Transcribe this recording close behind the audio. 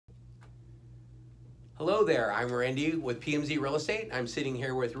Hello there, I'm Randy with PMZ Real Estate. I'm sitting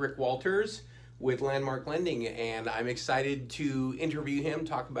here with Rick Walters with Landmark Lending, and I'm excited to interview him,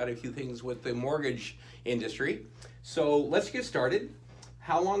 talk about a few things with the mortgage industry. So let's get started.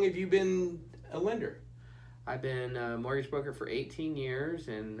 How long have you been a lender? I've been a mortgage broker for 18 years,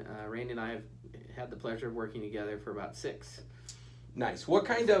 and Randy and I have had the pleasure of working together for about 6. Nice. What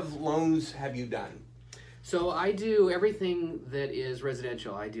kind of loans have you done? So I do everything that is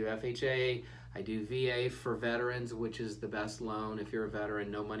residential. I do FHA, I do VA for veterans, which is the best loan if you're a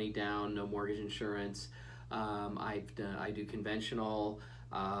veteran, no money down, no mortgage insurance. I do conventional.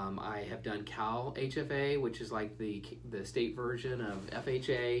 I have done Cal HFA, which is like the state version of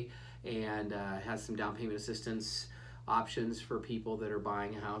FHA, and has some down payment assistance options for people that are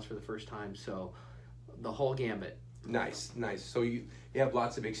buying a house for the first time. So the whole gambit. Nice, nice. So you have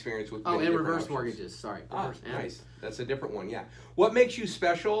lots of experience with and reverse options. mortgages. Sorry. Nice. That's a different one, yeah. What makes you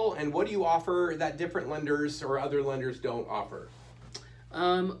special, and what do you offer that different lenders or other lenders don't offer?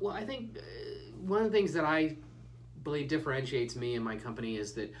 Well, I think one of the things that I believe differentiates me and my company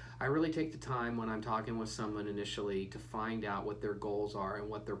is that I really take the time when I'm talking with someone initially to find out what their goals are and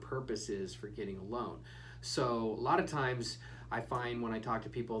what their purpose is for getting a loan. So a lot of times I find when I talk to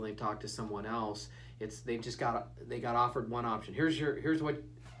people and they talk to someone else, they got offered one option. Here's the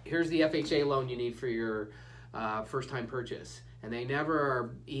FHA loan you need for your first time purchase, and they never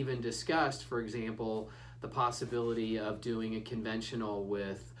are even discussed, for example, the possibility of doing a conventional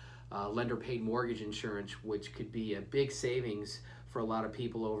with lender paid mortgage insurance, which could be a big savings for a lot of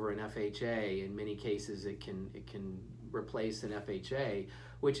people over an FHA. In many cases it can replace an FHA,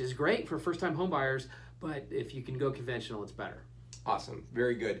 which is great for first time home buyers, but if you can go conventional, it's better. Awesome,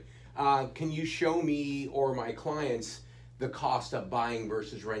 very good. Can you show me or my clients the cost of buying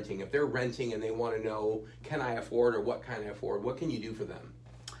versus renting? If they're renting and they want to know, can I afford or what can I afford, what can you do for them?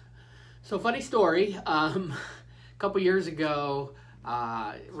 So funny story, a couple years ago,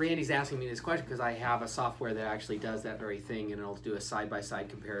 Randy's asking me this question because I have a software that actually does that very thing, and it'll do a side-by-side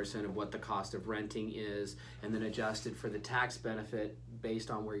comparison of what the cost of renting is and then adjusted for the tax benefit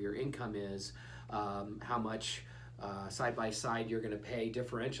based on where your income is, how much side-by-side you're going to pay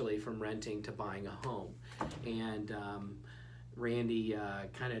differentially from renting to buying a home. And Randy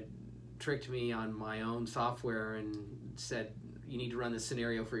kind of tricked me on my own software and said, you need to run this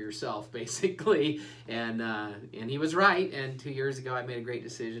scenario for yourself, basically, and he was right. And 2 years ago, I made a great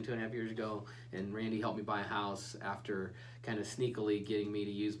decision. 2.5 years ago, and Randy helped me buy a house after kind of sneakily getting me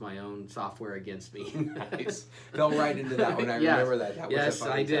to use my own software against me. Nice. Fell right into that one. I remember that. That was yes, a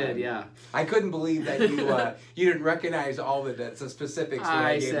fun I did. time. Yeah. I couldn't believe that you didn't recognize all the specifics. When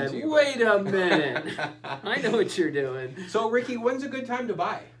I gave said, it to you. wait a minute. I know what you're doing. So, Ricky, when's a good time to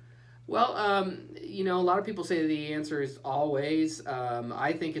buy? Well, you know, a lot of people say the answer is always.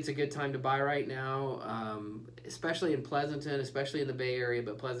 I think it's a good time to buy right now, especially in Pleasanton, especially in the Bay Area,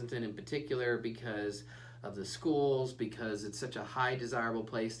 but Pleasanton in particular because of the schools, because it's such a high desirable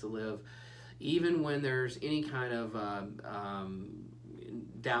place to live. Even when there's any kind of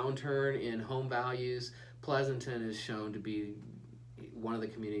downturn in home values, Pleasanton is shown to be one of the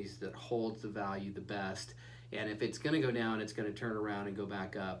communities that holds the value the best. And if it's going to go down, it's going to turn around and go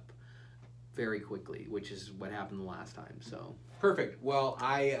back up very quickly, which is what happened the last time. So perfect. Well,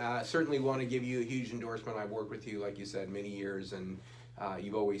 I certainly want to give you a huge endorsement. I've worked with you, like you said, many years, and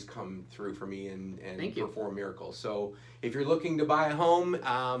you've always come through for me and perform miracles. So if you're looking to buy a home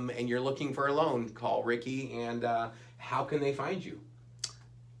and you're looking for a loan, call Ricky. And how can they find you?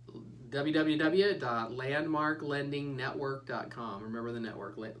 www.landmarklendingnetwork.com. Remember the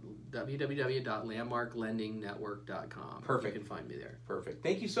network, www.landmarklendingnetwork.com. Perfect. You can find me there. Perfect.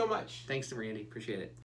 Thank you so much. Thanks to Randy. Appreciate it.